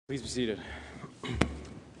Please be seated. You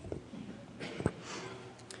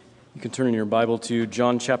can turn in your Bible to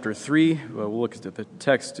John chapter 3. We'll look at the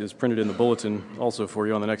text is printed in the bulletin also for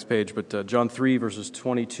you on the next page, but John 3 verses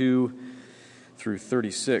 22 through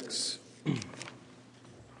 36.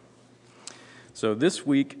 So this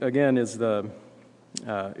week again is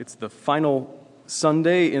it's the final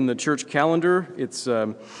Sunday in the church calendar. It's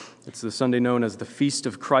the Sunday known as the Feast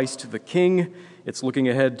of Christ the King. It's looking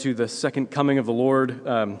ahead to the second coming of the Lord,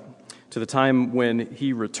 to the time when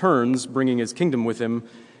he returns, bringing his kingdom with him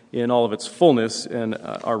in all of its fullness, and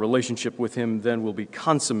our relationship with him then will be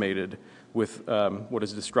consummated with what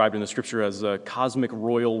is described in the Scripture as a cosmic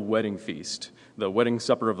royal wedding feast, the wedding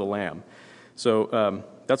supper of the Lamb. So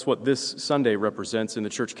that's what this Sunday represents in the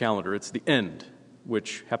church calendar. It's the end,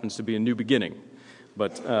 which happens to be a new beginning.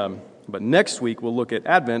 But next week we'll look at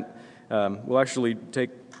Advent. We'll actually take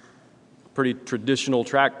pretty traditional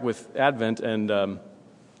track with Advent and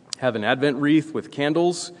have an Advent wreath with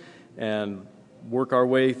candles and work our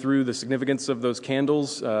way through the significance of those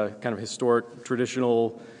candles, kind of historic,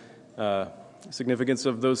 traditional significance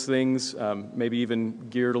of those things, maybe even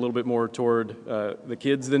geared a little bit more toward the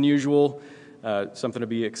kids than usual, something to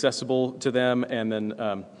be accessible to them, and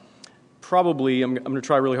then probably I'm going to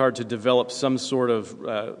try really hard to develop some sort of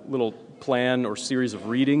little plan or series of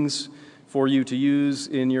readings for you to use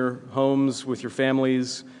in your homes with your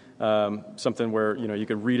families, something where you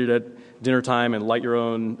can read it at dinner time and light your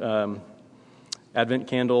own Advent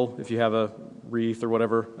candle if you have a wreath or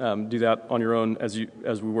whatever. Do that on your own as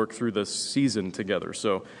we work through this season together.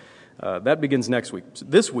 So that begins next week. So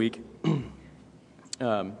this week,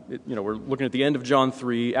 we're looking at the end of John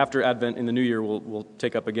 3. After Advent in the new year, we'll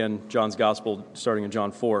take up again John's Gospel starting in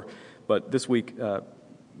John 4. But this week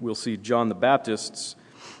we'll see John the Baptist's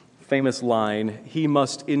famous line, "He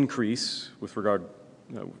must increase," with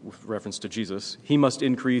reference to Jesus. "He must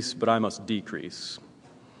increase, but I must decrease."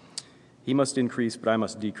 He must increase, but I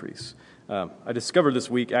must decrease. I discovered this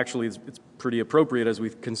week, actually, it's pretty appropriate as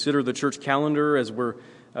we consider the church calendar, as we're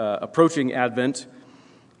approaching Advent,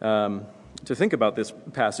 to think about this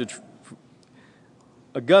passage.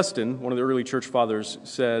 Augustine, one of the early church fathers,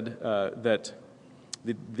 said that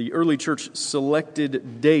the early church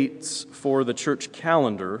selected dates for the church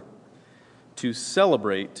calendar to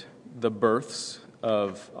celebrate the births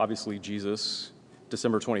of, obviously, Jesus.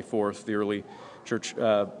 December 24th, the early church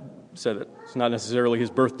said it's not necessarily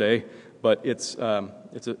his birthday, but it's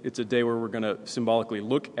a day where we're going to symbolically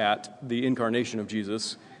look at the incarnation of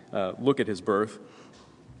Jesus, look at his birth,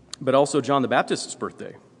 but also John the Baptist's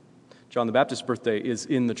birthday. John the Baptist's birthday is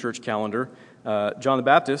in the church calendar. John the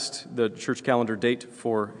Baptist, the church calendar date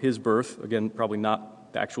for his birth, again, probably not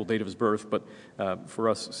the actual date of his birth, but for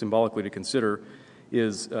us symbolically to consider,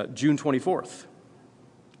 is June 24th.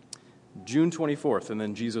 June 24th, and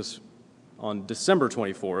then Jesus on December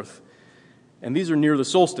 24th. And these are near the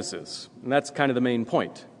solstices, and that's kind of the main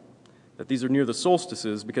point, that these are near the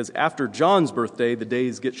solstices because after John's birthday, the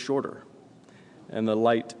days get shorter and the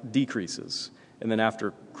light decreases. And then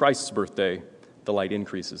after Christ's birthday, the light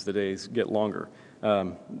increases, the days get longer.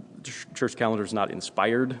 Church calendar is not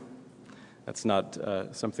inspired. That's not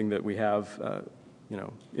something that we have,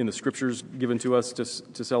 in the Scriptures given to us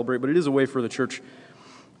to celebrate, but it is a way for the church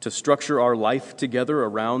to structure our life together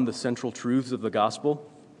around the central truths of the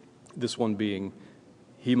gospel. This one being,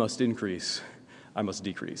 he must increase, I must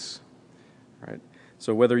decrease. Right?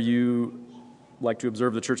 So whether you like to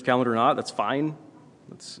observe the church calendar or not, that's fine.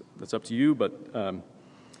 That's up to you,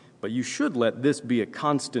 but you should let this be a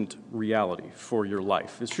constant reality for your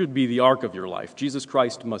life. It should be the arc of your life. Jesus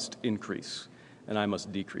Christ must increase, and I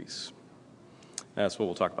must decrease. That's what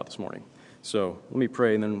we'll talk about this morning. So let me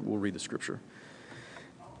pray, and then we'll read the Scripture.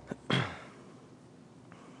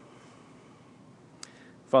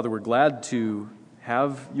 Father, we're glad to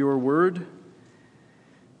have your word.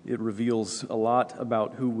 It reveals a lot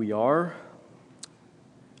about who we are.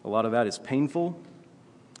 A lot of that is painful,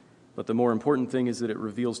 but the more important thing is that it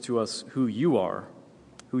reveals to us who you are,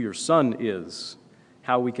 who your Son is,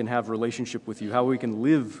 how we can have relationship with you, how we can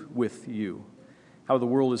live with you, how the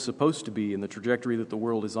world is supposed to be and the trajectory that the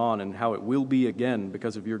world is on, and how it will be again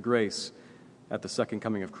because of your grace at the second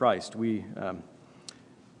coming of Christ.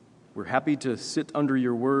 We're happy to sit under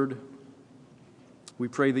your word. We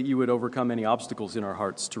pray that you would overcome any obstacles in our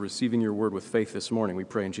hearts to receiving your word with faith this morning. We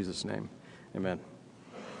pray in Jesus' name. Amen.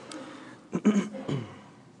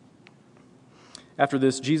 After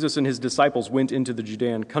this, Jesus and his disciples went into the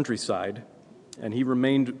Judean countryside, and he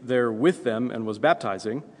remained there with them and was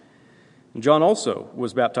baptizing. And John also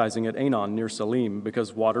was baptizing at Aenon near Salim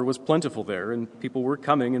because water was plentiful there and people were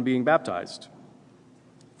coming and being baptized,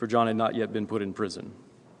 for John had not yet been put in prison.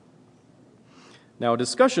 Now a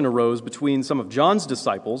discussion arose between some of John's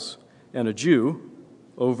disciples and a Jew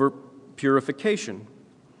over purification.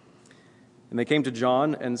 And they came to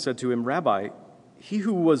John and said to him, "Rabbi, he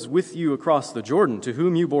who was with you across the Jordan, to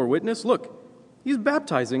whom you bore witness, look, he's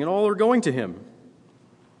baptizing and all are going to him."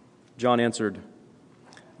 John answered,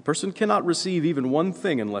 "A person cannot receive even one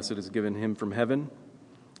thing unless it is given him from heaven.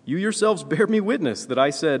 You yourselves bear me witness that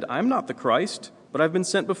I said, 'I'm not the Christ, but I've been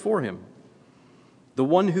sent before him.' The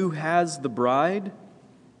one who has the bride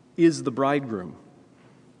is the bridegroom.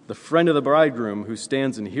 The friend of the bridegroom who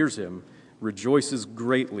stands and hears him rejoices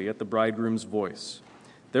greatly at the bridegroom's voice.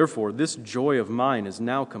 Therefore, this joy of mine is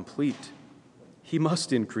now complete. He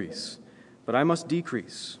must increase, but I must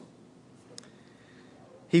decrease.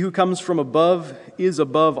 He who comes from above is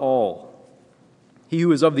above all. He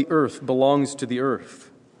who is of the earth belongs to the earth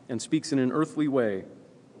and speaks in an earthly way.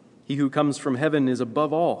 He who comes from heaven is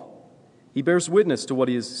above all. He bears witness to what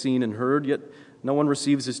he has seen and heard, yet no one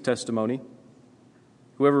receives his testimony.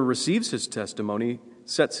 Whoever receives his testimony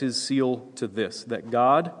sets his seal to this, that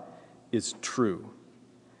God is true.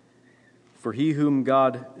 For he whom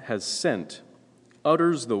God has sent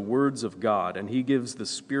utters the words of God, and he gives the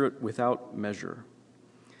Spirit without measure.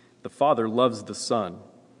 The Father loves the Son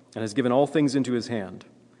and has given all things into his hand.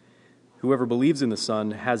 Whoever believes in the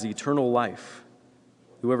Son has eternal life.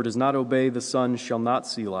 Whoever does not obey the Son shall not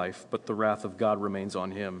see life, but the wrath of God remains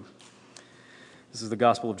on him." This is the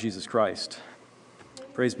gospel of Jesus Christ.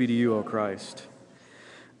 Praise be to you, O Christ.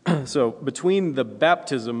 So between the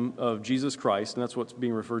baptism of Jesus Christ, and that's what's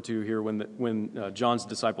being referred to here when John's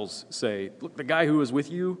disciples say, "Look, the guy who was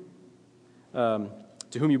with you,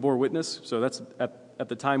 to whom you bore witness." So that's at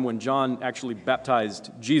the time when John actually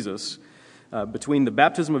baptized Jesus. Between the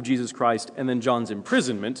baptism of Jesus Christ and then John's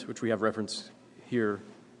imprisonment, which we have reference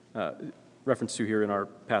to here in our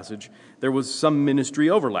passage, there was some ministry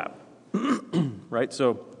overlap, right?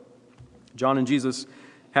 So John and Jesus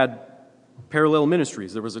had parallel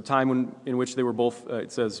ministries. There was a time in which they were both,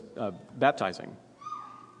 it says, baptizing,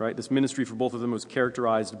 right? This ministry for both of them was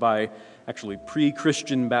characterized by actually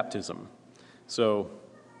pre-Christian baptism. So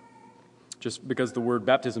just because the word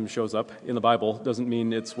baptism shows up in the Bible doesn't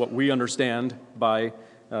mean it's what we understand by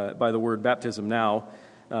the word baptism now.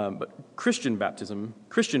 But Christian baptism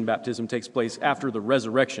takes place after the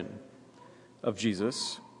resurrection of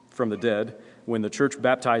Jesus from the dead, when the church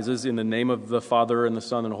baptizes in the name of the Father and the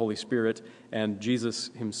Son and the Holy Spirit, and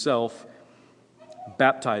Jesus himself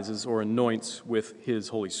baptizes or anoints with his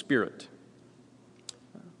Holy Spirit.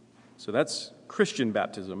 So that's Christian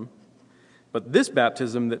baptism. But this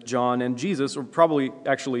baptism that John and Jesus, or probably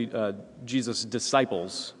actually Jesus'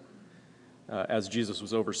 disciples, as Jesus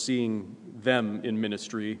was overseeing them in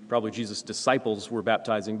ministry, probably Jesus' disciples were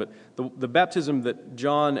baptizing, but the baptism that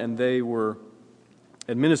John and they were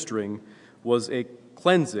administering was a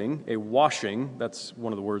cleansing, a washing. That's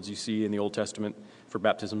one of the words you see in the Old Testament for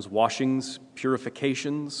baptisms, washings,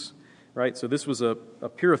 purifications, right? So this was a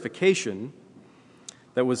purification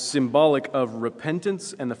that was symbolic of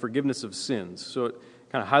repentance and the forgiveness of sins. So it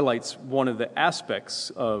kind of highlights one of the aspects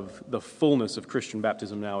of the fullness of Christian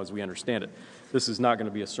baptism now as we understand it. This is not going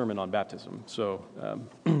to be a sermon on baptism. So,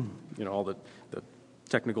 all the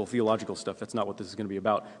technical theological stuff, that's not what this is going to be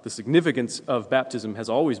about. The significance of baptism has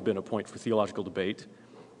always been a point for theological debate,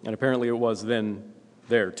 and apparently it was then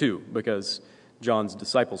there too, because John's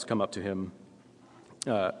disciples come up to him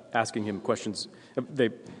asking him questions.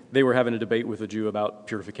 They were having a debate with a Jew about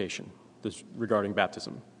purification, this regarding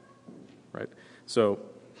baptism, right? So,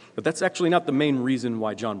 but that's actually not the main reason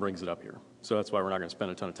why John brings it up here. So that's why we're not going to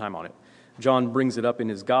spend a ton of time on it. John brings it up in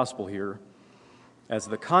his gospel here as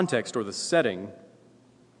the context or the setting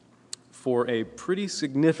for a pretty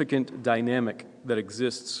significant dynamic that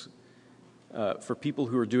exists for people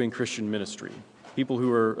who are doing Christian ministry. People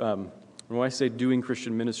who are, when I say doing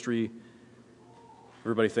Christian ministry,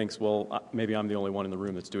 everybody thinks, well, maybe I'm the only one in the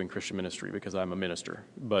room that's doing Christian ministry because I'm a minister.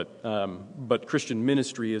 But Christian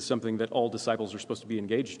ministry is something that all disciples are supposed to be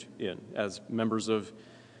engaged in as members of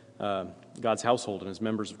God's household and as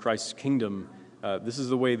members of Christ's kingdom. This is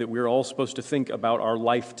the way that we're all supposed to think about our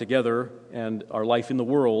life together, and our life in the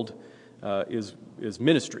world is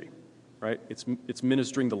ministry, right? It's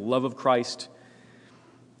ministering the love of Christ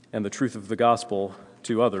and the truth of the gospel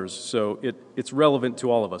to others. So it's relevant to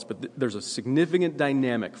all of us. But there's a significant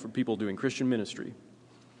dynamic for people doing Christian ministry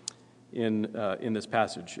in this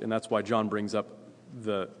passage, and that's why John brings up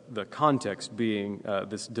the context being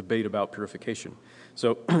this debate about purification.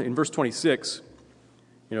 So in verse 26,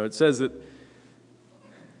 it says that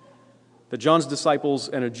John's disciples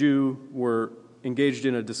and a Jew were engaged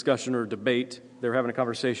in a discussion or debate. They were having a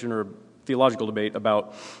conversation or a theological debate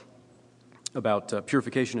about about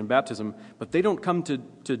purification and baptism, but they don't come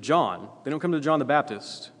to John. They don't come to John the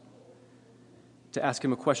Baptist to ask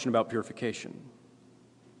him a question about purification.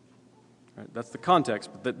 Right? That's the context,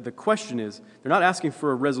 but the question is, they're not asking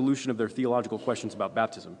for a resolution of their theological questions about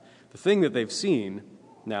baptism. The thing that they've seen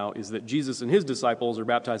now is that Jesus and his disciples are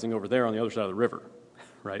baptizing over there on the other side of the river,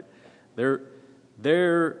 right?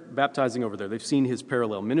 They're baptizing over there. They've seen his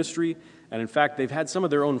parallel ministry, and in fact, they've had some of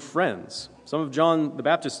their own friends. Some of John the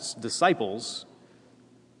Baptist's disciples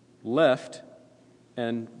left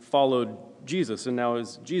and followed Jesus, and now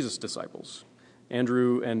is Jesus' disciples.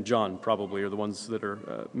 Andrew and John probably are the ones that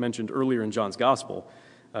are mentioned earlier in John's gospel.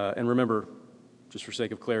 And remember, just for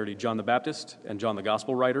sake of clarity, John the Baptist and John the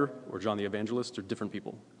gospel writer, or John the evangelist, are different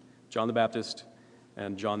people. John the Baptist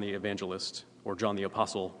and John the evangelist, or John the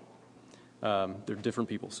apostle, they're different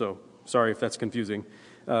people. So sorry if that's confusing.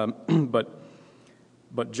 But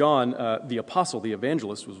John, the apostle, the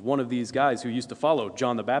evangelist, was one of these guys who used to follow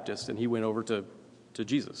John the Baptist, and he went over to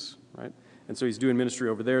Jesus, right? And so he's doing ministry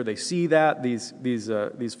over there. They see that,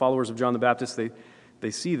 these followers of John the Baptist,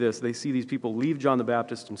 they see this. They see these people leave John the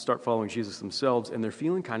Baptist and start following Jesus themselves, and they're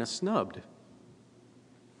feeling kind of snubbed.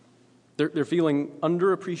 They're feeling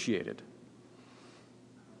underappreciated.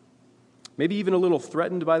 Maybe even a little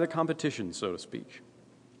threatened by the competition, so to speak.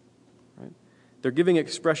 Right? They're giving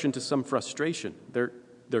expression to some frustration.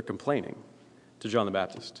 They're complaining to John the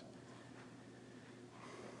Baptist.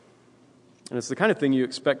 And it's the kind of thing you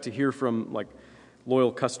expect to hear from like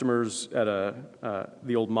loyal customers at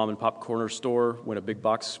the old mom and pop corner store when a big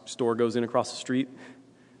box store goes in across the street.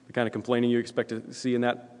 The kind of complaining you expect to see in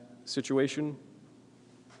that situation.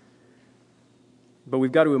 But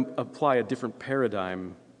we've got to apply a different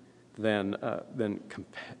paradigm than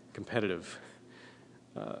competitive,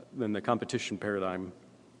 than the competition paradigm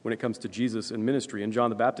when it comes to Jesus and ministry. And John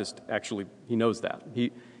the Baptist, actually, he knows that.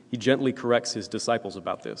 He gently corrects his disciples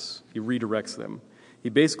about this. He redirects them. He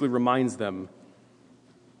basically reminds them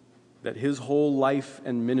that his whole life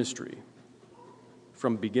and ministry,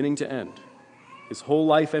 from beginning to end, his whole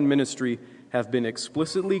life and ministry have been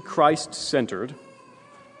explicitly Christ-centered.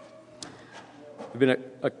 They've been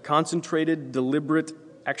a concentrated, deliberate,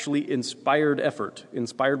 actually inspired effort,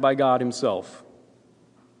 inspired by God himself.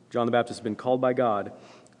 John the Baptist has been called by God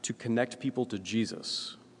to connect people to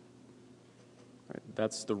Jesus. Right?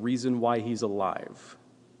 That's the reason why he's alive.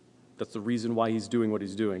 That's the reason why he's doing what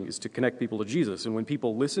he's doing, is to connect people to Jesus. And when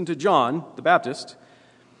people listen to John the Baptist,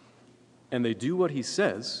 and they do what he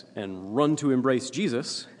says and run to embrace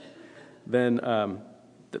Jesus, then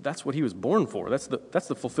that's what he was born for. That's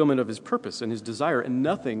the fulfillment of his purpose and his desire, and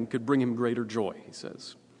nothing could bring him greater joy, he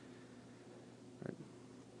says. Right?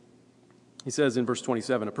 He says in verse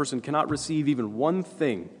 27, a person cannot receive even one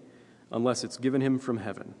thing unless it's given him from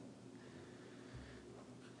heaven.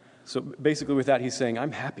 So basically with that, he's saying,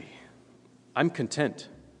 I'm happy. I'm content.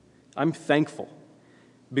 I'm thankful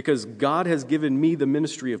because God has given me the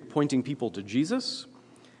ministry of pointing people to Jesus,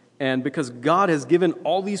 and because God has given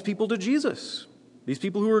all these people to Jesus, these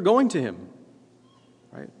people who are going to him,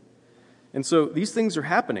 right? And so these things are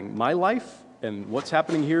happening. My life and what's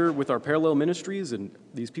happening here with our parallel ministries and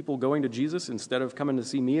these people going to Jesus instead of coming to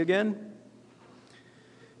see me again,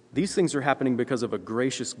 these things are happening because of a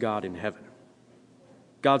gracious God in heaven.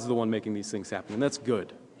 God's the one making these things happen, and that's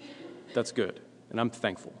good. That's good, and I'm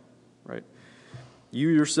thankful, right? You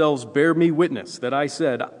yourselves bear me witness that I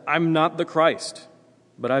said, I'm not the Christ,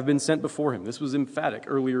 but I've been sent before him. This was emphatic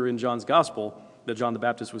earlier in John's gospel that John the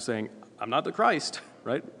Baptist was saying, I'm not the Christ,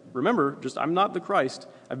 right? Remember, just I'm not the Christ.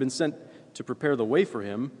 I've been sent to prepare the way for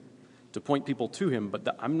him, to point people to him,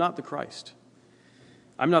 but I'm not the Christ.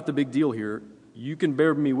 I'm not the big deal here. You can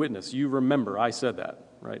bear me witness. You remember I said that,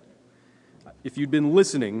 right? If you'd been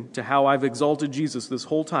listening to how I've exalted Jesus this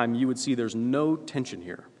whole time, you would see there's no tension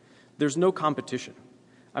here. There's no competition.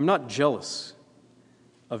 I'm not jealous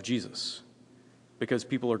of Jesus because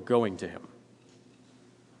people are going to him.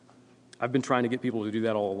 I've been trying to get people to do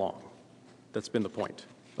that all along. That's been the point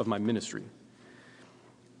of my ministry.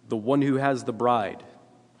 The one who has the bride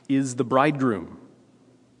is the bridegroom.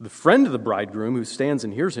 The friend of the bridegroom who stands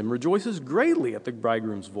and hears him rejoices greatly at the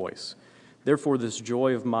bridegroom's voice. Therefore, this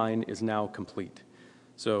joy of mine is now complete.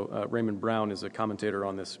 So Raymond Brown is a commentator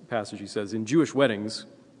on this passage. He says, in Jewish weddings,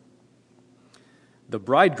 the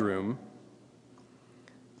bridegroom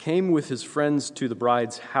came with his friends to the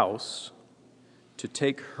bride's house to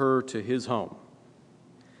take her to his home.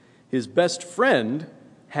 His best friend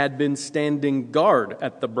had been standing guard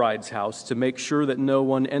at the bride's house to make sure that no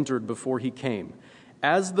one entered before he came.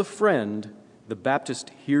 As the friend, the Baptist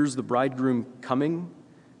hears the bridegroom coming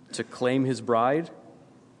to claim his bride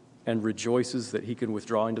and rejoices that he can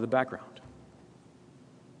withdraw into the background.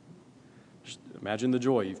 Imagine the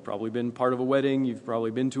joy. You've probably been part of a wedding. You've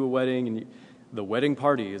probably been to a wedding. And the wedding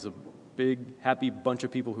party is a big, happy bunch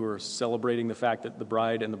of people who are celebrating the fact that the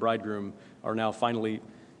bride and the bridegroom are now finally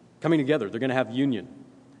coming together. They're going to have union.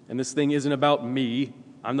 And this thing isn't about me.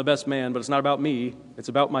 I'm the best man, but it's not about me. It's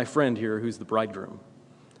about my friend here who's the bridegroom.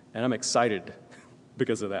 And I'm excited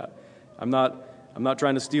because of that. I'm not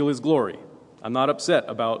trying to steal his glory. I'm not upset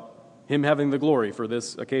about him having the glory for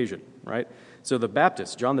this occasion, right? So the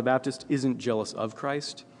Baptist, John the Baptist, isn't jealous of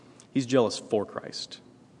Christ. He's jealous for Christ.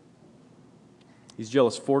 He's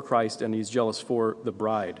jealous for Christ, and he's jealous for the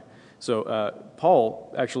bride. So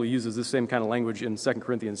Paul actually uses this same kind of language in 2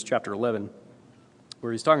 Corinthians chapter 11,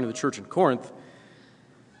 where he's talking to the church in Corinth,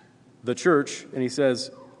 the church, and he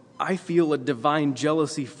says, I feel a divine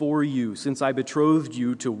jealousy for you, since I betrothed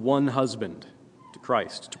you to one husband, to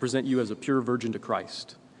Christ, to present you as a pure virgin to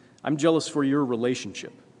Christ. I'm jealous for your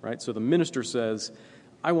relationship, right? So the minister says,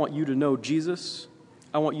 I want you to know Jesus.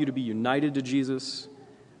 I want you to be united to Jesus.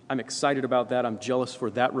 I'm excited about that. I'm jealous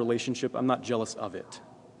for that relationship. I'm not jealous of it,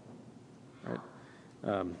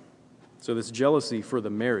 right? So this jealousy for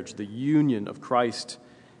the marriage, the union of Christ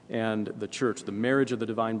and the church, the marriage of the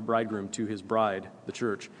divine bridegroom to his bride, the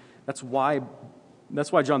church, that's why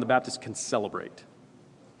John the Baptist can celebrate.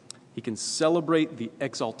 He can celebrate the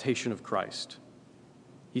exaltation of Christ.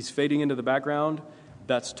 He's fading into the background.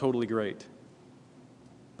 That's totally great.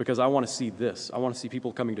 Because I want to see this. I want to see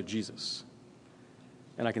people coming to Jesus.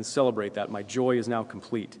 And I can celebrate that. My joy is now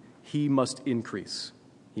complete. He must increase.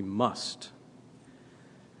 He must.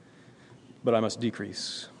 But I must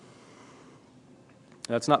decrease.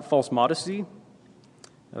 That's not false modesty.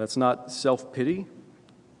 That's not self-pity.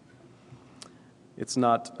 It's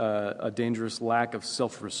not a dangerous lack of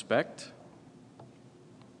self-respect.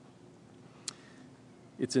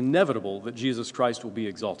 It's inevitable that Jesus Christ will be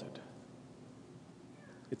exalted.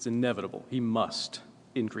 It's inevitable. He must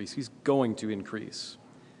increase. He's going to increase.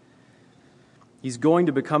 He's going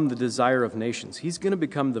to become the desire of nations. He's going to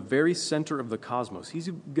become the very center of the cosmos. He's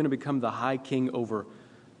going to become the high king over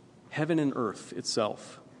heaven and earth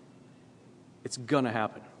itself. It's going to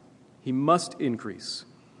happen. He must increase.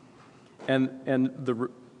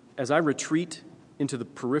 As I retreat into the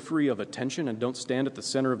periphery of attention and don't stand at the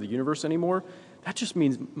center of the universe anymore, that just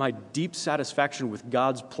means my deep satisfaction with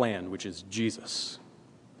God's plan, which is Jesus.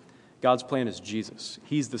 God's plan is Jesus.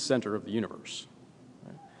 He's the center of the universe.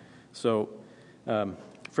 Right? So,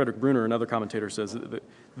 Frederick Bruner, another commentator, says that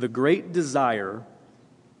the great desire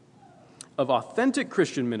of authentic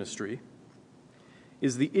Christian ministry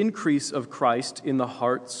is the increase of Christ in the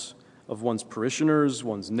hearts of one's parishioners,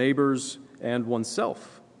 one's neighbors, and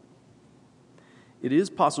oneself. It is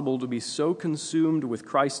possible to be so consumed with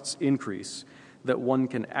Christ's increase that one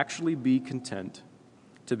can actually be content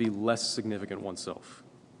to be less significant oneself.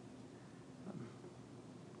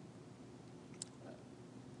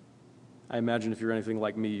 I imagine if you're anything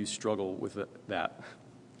like me, you struggle with that.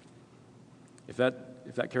 If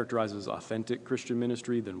that characterizes authentic Christian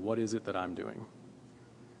ministry, then what is it that I'm doing?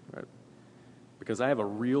 Right? Because I have a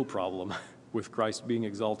real problem with Christ being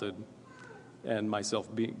exalted and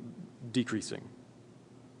myself being decreasing,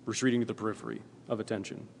 retreating to the periphery of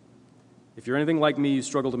attention. If you're anything like me, you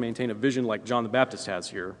struggle to maintain a vision like John the Baptist has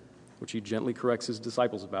here, which he gently corrects his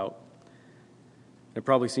disciples about. It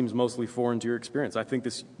probably seems mostly foreign to your experience. I think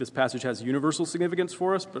this passage has universal significance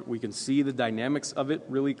for us, but we can see the dynamics of it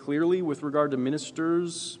really clearly with regard to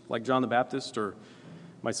ministers like John the Baptist or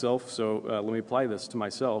myself. So let me apply this to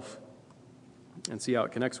myself and see how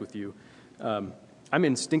it connects with you. I'm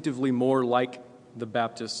instinctively more like the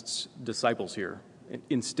Baptist's disciples here,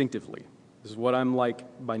 instinctively. This is what I'm like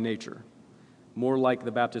by nature. More like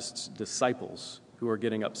the Baptist's disciples who are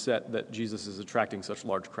getting upset that Jesus is attracting such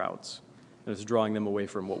large crowds and it's drawing them away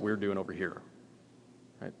from what we're doing over here.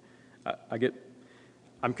 Right?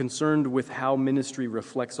 I'm concerned with how ministry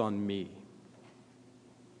reflects on me.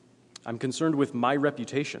 I'm concerned with my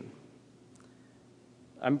reputation.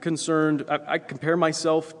 I'm concerned, I compare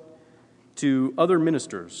myself to other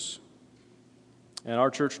ministers and our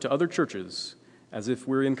church to other churches as if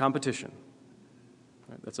we're in competition.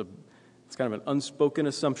 Right? It's kind of an unspoken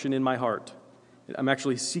assumption in my heart. I'm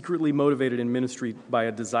actually secretly motivated in ministry by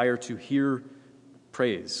a desire to hear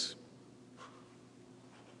praise,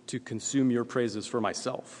 to consume your praises for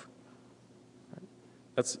myself.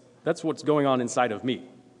 Right? That's what's going on inside of me,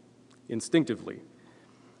 instinctively.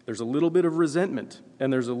 There's a little bit of resentment,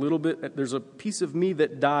 and there's a piece of me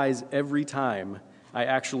that dies every time I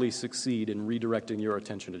actually succeed in redirecting your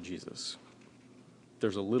attention to Jesus.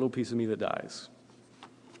 There's a little piece of me that dies.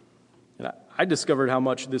 And I discovered how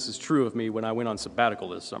much this is true of me when I went on sabbatical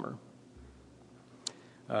this summer.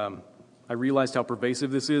 I I realized how pervasive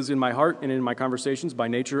this is in my heart and in my conversations. By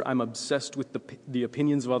nature, I'm obsessed with the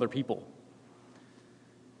opinions of other people.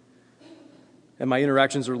 And my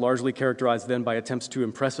interactions are largely characterized then by attempts to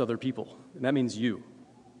impress other people. And that means you.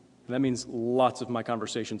 And that means lots of my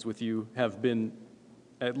conversations with you have been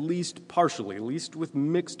at least partially, at least with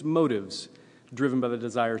mixed motives, driven by the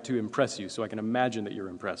desire to impress you, so I can imagine that you're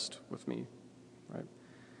impressed with me, right?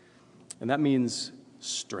 And that means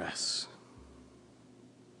stress.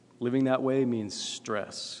 Living that way means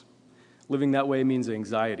stress. Living that way means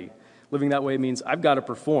anxiety. Living that way means I've got to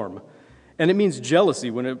perform. And it means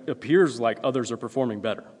jealousy when it appears like others are performing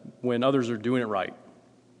better, when others are doing it right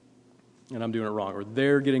and I'm doing it wrong, or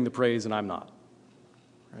they're getting the praise and I'm not.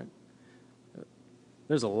 Right?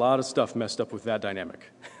 There's a lot of stuff messed up with that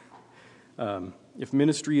dynamic. If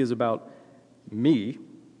ministry is about me,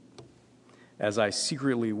 as I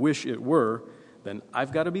secretly wish it were, then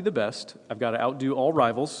I've got to be the best, I've got to outdo all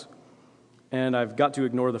rivals, and I've got to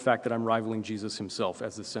ignore the fact that I'm rivaling Jesus himself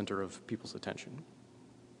as the center of people's attention.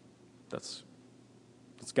 That's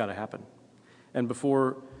got to happen. And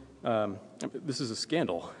before, this is a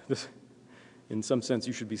scandal. In some sense,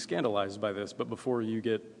 you should be scandalized by this, but before you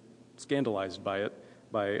get scandalized by it,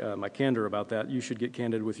 by my candor about that, you should get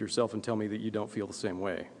candid with yourself and tell me that you don't feel the same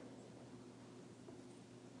way.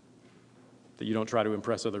 That you don't try to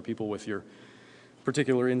impress other people with your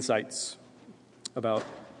particular insights about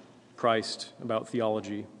Christ, about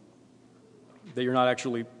theology. That you're not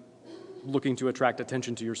actually looking to attract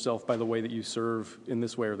attention to yourself by the way that you serve in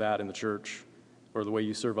this way or that in the church, or the way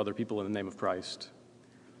you serve other people in the name of Christ.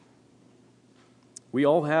 We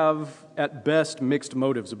all have, at best, mixed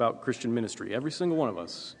motives about Christian ministry. Every single one of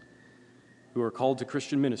us who are called to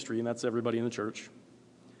Christian ministry, and that's everybody in the church.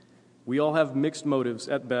 We all have mixed motives,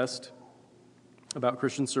 at best, about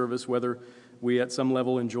Christian service, whether we at some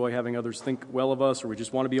level enjoy having others think well of us, or we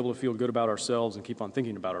just want to be able to feel good about ourselves and keep on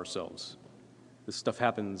thinking about ourselves. This stuff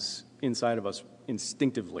happens inside of us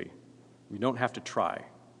instinctively. We don't have to try.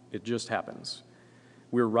 It just happens.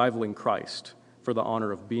 We're rivaling Christ for the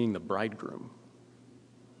honor of being the bridegroom,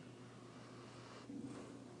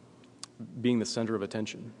 being the center of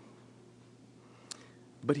attention.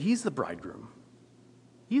 But he's the bridegroom.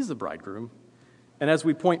 He's the bridegroom. And as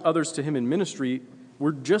we point others to him in ministry,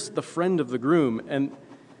 we're just the friend of the groom. And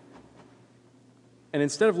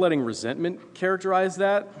instead of letting resentment characterize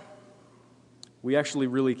that, we actually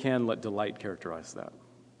really can let delight characterize that.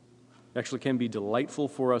 It actually can be delightful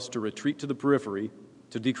for us to retreat to the periphery,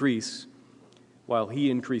 to decrease, while he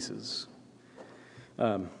increases.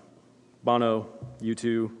 Bono,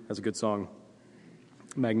 U2, has a good song,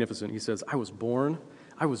 Magnificent. He says, I was born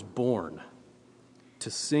to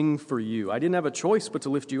sing for you. I didn't have a choice but to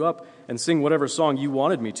lift you up and sing whatever song you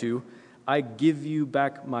wanted me to. I give you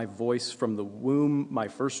back my voice from the womb. My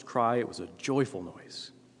first cry, it was a joyful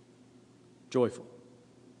noise. Joyful.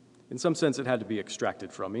 In some sense, it had to be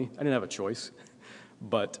extracted from me. I didn't have a choice.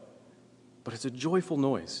 But it's a joyful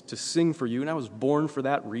noise to sing for you, and I was born for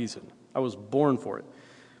that reason. I was born for it.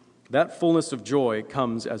 That fullness of joy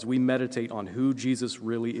comes as we meditate on who Jesus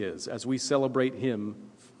really is, as we celebrate him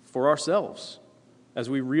for ourselves, as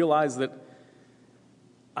we realize that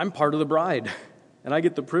I'm part of the bride, and I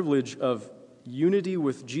get the privilege of unity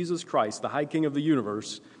with Jesus Christ, the high king of the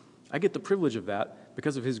universe. I get the privilege of that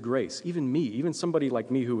because of his grace. Even me, even somebody like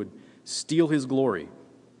me who would steal his glory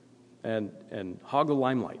and hog the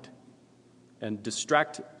limelight and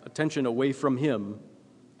distract attention away from him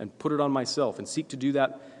and put it on myself and seek to do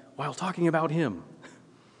that while talking about him.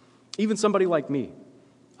 Even somebody like me,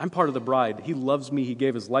 I'm part of the bride. He loves me. He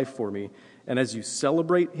gave his life for me. And as you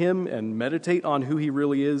celebrate him and meditate on who he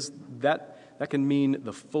really is, that can mean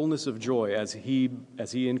the fullness of joy as he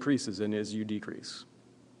increases and as you decrease.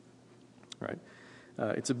 Right?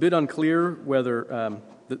 It's a bit unclear whether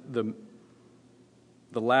the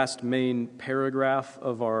last main paragraph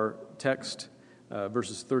of our text,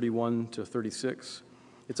 verses 31 to 36,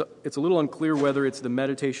 it's a little unclear whether it's the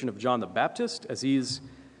meditation of John the Baptist as he's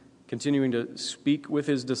continuing to speak with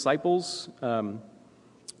his disciples,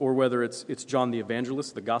 or whether it's John the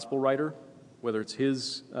Evangelist, the gospel writer, whether it's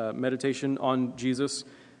his meditation on Jesus.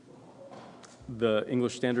 The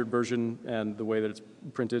English Standard Version and the way that it's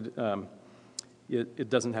printed, it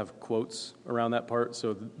doesn't have quotes around that part,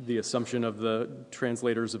 so the assumption of the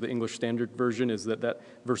translators of the English Standard Version is that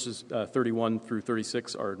verses 31 through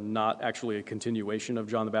 36 are not actually a continuation of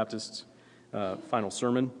John the Baptist's final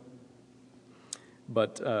sermon.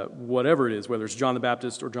 But whatever it is, whether it's John the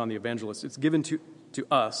Baptist or John the Evangelist, it's given to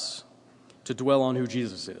us to dwell on who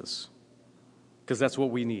Jesus is, because that's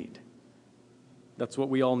what we need. That's what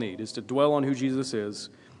we all need, is to dwell on who Jesus is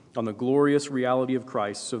on the glorious reality of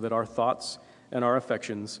Christ so that our thoughts and our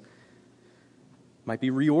affections might be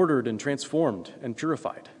reordered and transformed and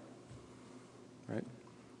purified. Right?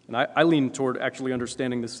 And I lean toward actually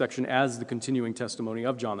understanding this section as the continuing testimony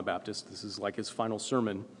of John the Baptist. This is like his final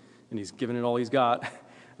sermon, and he's given it all he's got,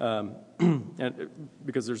 and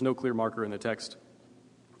because there's no clear marker in the text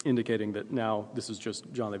indicating that now this is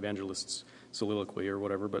just John the Evangelist's soliloquy or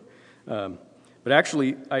whatever. But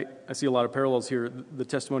actually, I see a lot of parallels here. The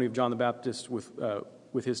testimony of John the Baptist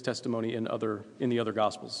with his testimony in the other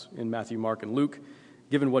Gospels, in Matthew, Mark, and Luke,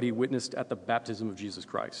 given what he witnessed at the baptism of Jesus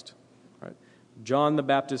Christ. Right? John the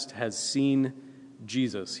Baptist has seen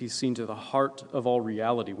Jesus. He's seen to the heart of all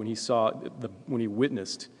reality when he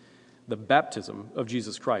witnessed the baptism of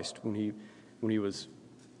Jesus Christ, when he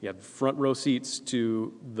had front row seats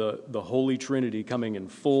to the Holy Trinity coming in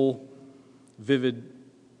full, vivid,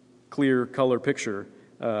 clear color picture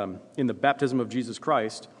in the baptism of Jesus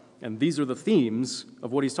Christ. And these are the themes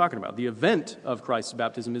of what he's talking about. The event of Christ's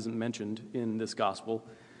baptism isn't mentioned in this gospel,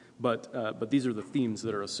 but these are the themes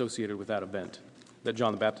that are associated with that event that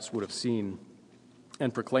John the Baptist would have seen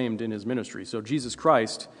and proclaimed in his ministry. So Jesus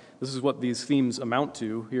Christ, this is what these themes amount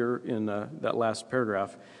to here in that last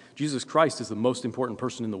paragraph. Jesus Christ is the most important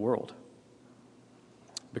person in the world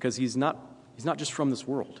because he's not just from this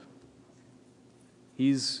world.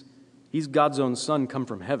 He's God's own Son come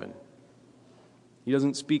from heaven. He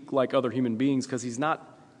doesn't speak like other human beings because he's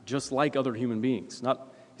not just like other human beings.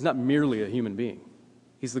 He's not merely a human being.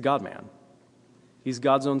 He's the God-man. He's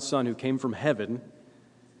God's own Son who came from heaven,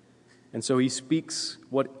 and so he speaks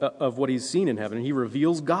of what he's seen in heaven, and he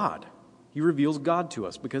reveals God. He reveals God to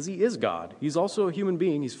us because he is God. He's also a human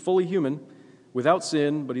being. He's fully human, without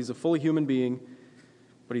sin, but he's a fully human being,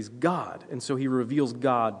 but he's God, and so he reveals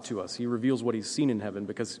God to us. He reveals what he's seen in heaven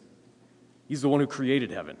because he's the one who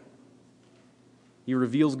created heaven. He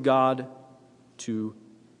reveals God to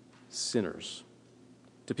sinners,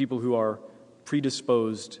 to people who are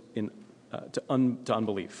predisposed to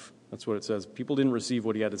unbelief. That's what it says. People didn't receive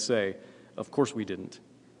what he had to say. Of course we didn't,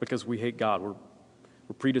 because we hate God. We're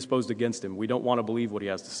predisposed against him. We don't want to believe what he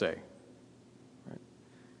has to say. Right?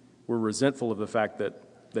 We're resentful of the fact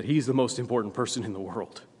that he's the most important person in the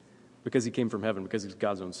world because he came from heaven, because he's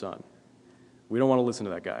God's own Son. We don't want to listen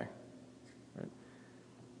to that guy.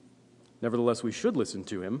 Nevertheless, we should listen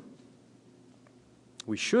to him.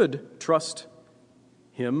 We should trust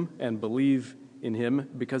him and believe in him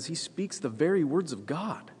because he speaks the very words of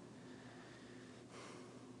God.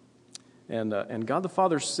 And God the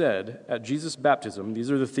Father said at Jesus' baptism,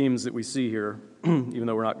 these are the themes that we see here, even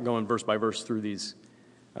though we're not going verse by verse through these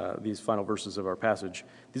final verses of our passage.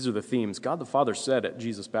 These are the themes. God the Father said at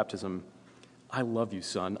Jesus' baptism, "I love you,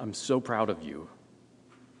 Son. I'm so proud of you."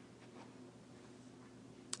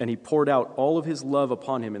 And he poured out all of his love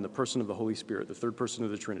upon him in the person of the Holy Spirit, the third person of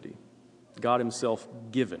the Trinity. God himself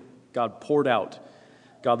given. God poured out.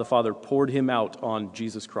 God the Father poured him out on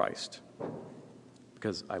Jesus Christ.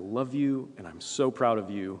 Because I love you and I'm so proud of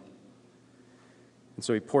you. And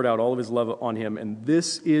so he poured out all of his love on him. And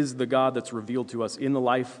this is the God that's revealed to us in the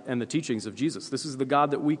life and the teachings of Jesus. This is the God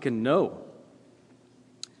that we can know.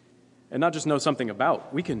 And not just know something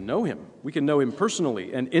about. We can know him. We can know him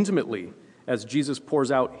personally and intimately, as Jesus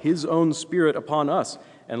pours out his own Spirit upon us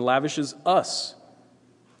and lavishes us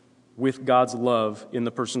with God's love in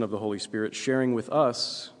the person of the Holy Spirit, sharing with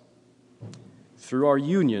us through our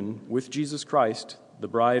union with Jesus Christ, the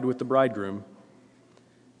bride with the bridegroom,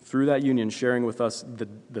 through that union sharing with us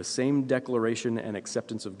the same declaration and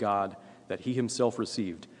acceptance of God that he himself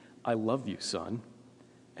received. I love you, Son,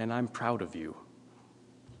 and I'm proud of you.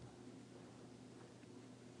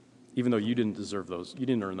 Even though you didn't deserve those, you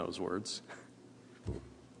didn't earn those words.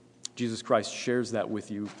 Jesus Christ shares that with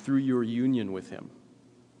you through your union with him.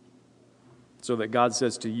 So that God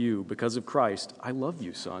says to you, because of Christ, I love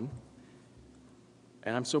you, Son,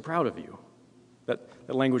 and I'm so proud of you. That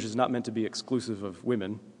language is not meant to be exclusive of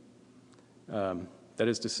women. That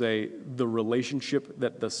is to say, the relationship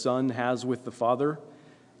that the Son has with the Father,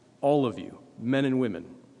 all of you, men and women,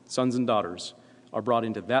 sons and daughters, are brought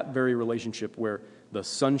into that very relationship where the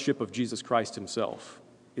sonship of Jesus Christ himself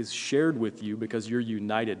is shared with you because you're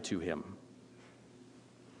united to him.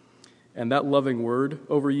 And that loving word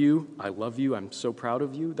over you, I love you, I'm so proud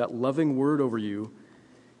of you, that loving word over you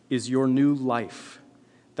is your new life.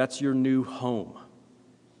 That's your new home.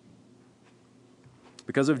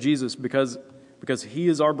 Because of Jesus, because he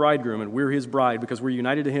is our bridegroom and we're his bride, because we're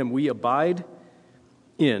united to him, we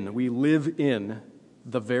live in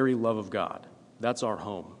the very love of God. That's our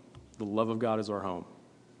home. The love of God is our home.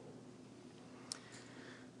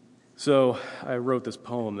 So I wrote this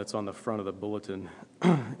poem that's on the front of the bulletin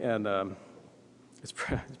and it's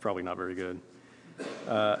probably not very good.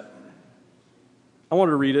 I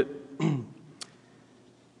wanted to read it.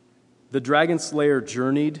 The dragon slayer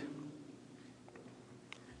journeyed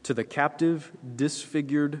to the captive,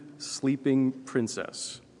 disfigured, sleeping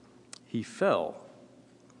princess. He fell.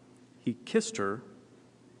 He kissed her.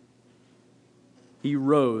 He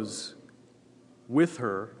rose with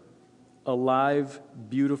her, alive,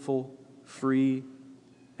 beautiful, free,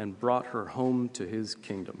 and brought her home to his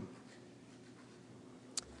kingdom.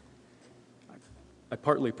 I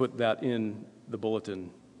partly put that in the bulletin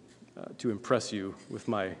to impress you with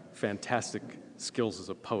my fantastic skills as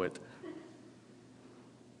a poet.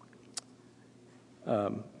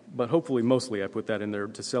 But hopefully, mostly, I put that in there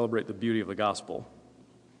to celebrate the beauty of the gospel.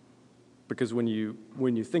 Because when you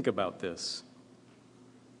think about this,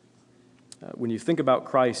 when you think about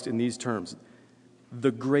Christ in these terms,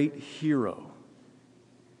 the great hero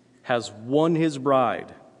has won his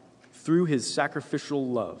bride through his sacrificial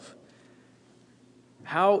love.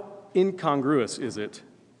 How incongruous is it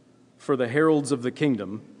for the heralds of the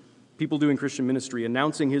kingdom, people doing Christian ministry,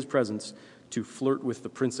 announcing his presence, to flirt with the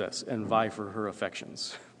princess and vie for her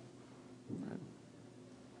affections?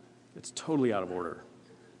 It's totally out of order.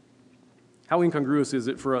 How incongruous is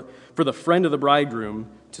it for the friend of the bridegroom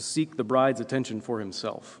to seek the bride's attention for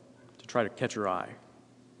himself, to try to catch her eye?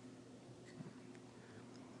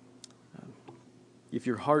 If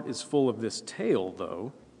your heart is full of this tale,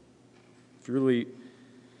 though, if you really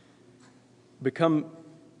become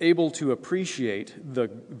able to appreciate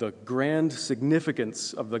the grand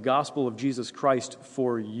significance of the gospel of Jesus Christ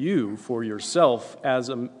for you, for yourself, as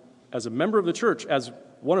a member of the church, as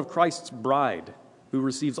one of Christ's bride who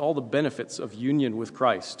receives all the benefits of union with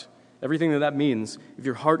Christ, everything that means, if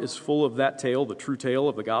your heart is full of that tale, the true tale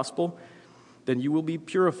of the gospel, then you will be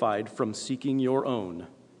purified from seeking your own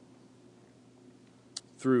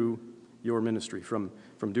through your ministry, from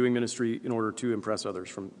doing ministry in order to impress others,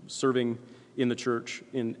 from serving in the church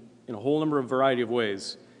in a whole number of variety of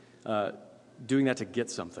ways, doing that to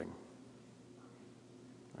get something.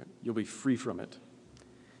 Right? You'll be free from it.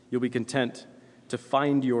 You'll be content to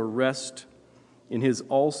find your rest in his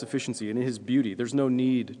all-sufficiency and in his beauty. There's no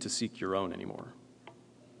need to seek your own anymore,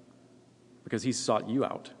 because he's sought you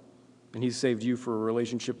out, and he's saved you for a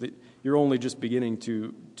relationship that you're only just beginning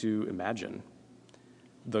to imagine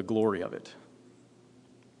the glory of it.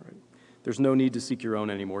 Right? There's no need to seek your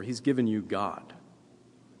own anymore. He's given you God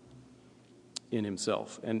in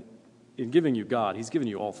himself. And in giving you God, he's given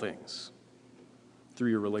you all things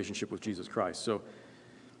through your relationship with Jesus Christ. So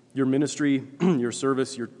your ministry, your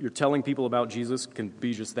service, your telling people about Jesus can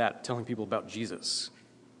be just that, telling people about Jesus,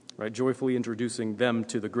 right? Joyfully introducing them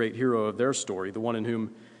to the great hero of their story, the one in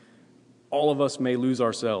whom all of us may lose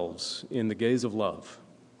ourselves in the gaze of love.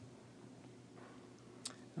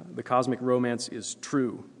 The cosmic romance is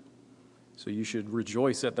true, so you should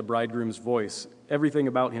rejoice at the bridegroom's voice. Everything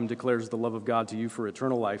about him declares the love of God to you for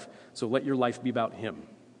eternal life, so let your life be about him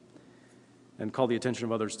and call the attention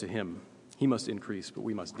of others to him. He must increase, but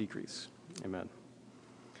we must decrease. Amen.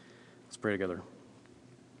 Let's pray together.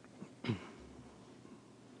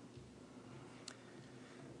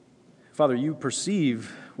 Father, you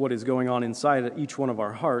perceive what is going on inside each one of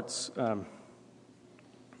our hearts.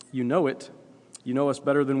 You know it. You know us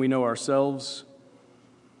better than we know ourselves,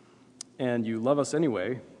 and you love us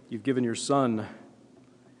anyway. You've given your Son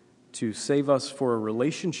to save us for a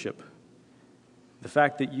relationship. The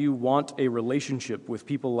fact that you want a relationship with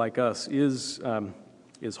people like us is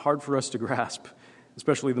hard for us to grasp,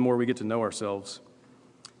 especially the more we get to know ourselves.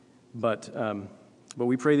 But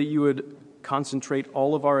we pray that you would concentrate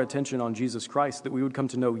all of our attention on Jesus Christ, that we would come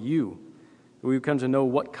to know you, that we would come to know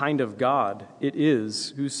what kind of God it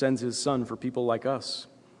is who sends his Son for people like us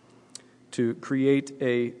to create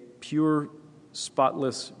a pure,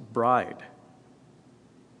 spotless bride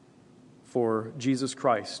for Jesus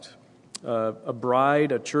Christ. A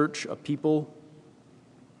bride, a church, a people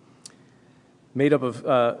made up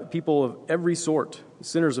of people of every sort,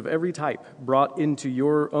 sinners of every type, brought into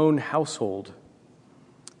your own household,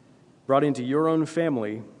 brought into your own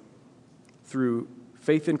family through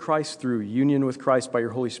faith in Christ, through union with Christ by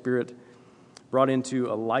your Holy Spirit, brought into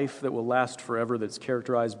a life that will last forever, that's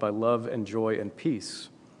characterized by love and joy and peace.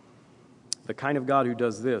 The kind of God who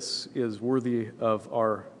does this is worthy of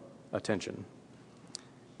our attention.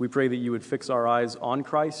 We pray that you would fix our eyes on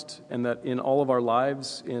Christ, and that in all of our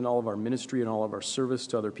lives, in all of our ministry, and all of our service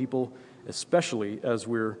to other people, especially as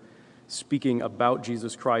we're speaking about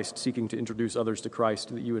Jesus Christ, seeking to introduce others to Christ,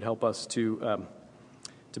 that you would help us to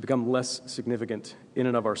become less significant in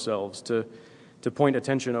and of ourselves, to to point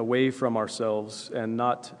attention away from ourselves and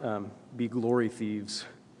not be glory thieves.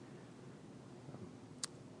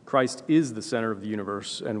 Christ is the center of the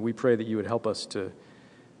universe, and we pray that you would help us to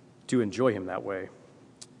enjoy him that way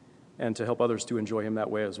and to help others to enjoy him that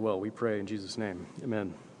way as well. We pray in Jesus' name.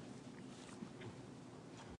 Amen.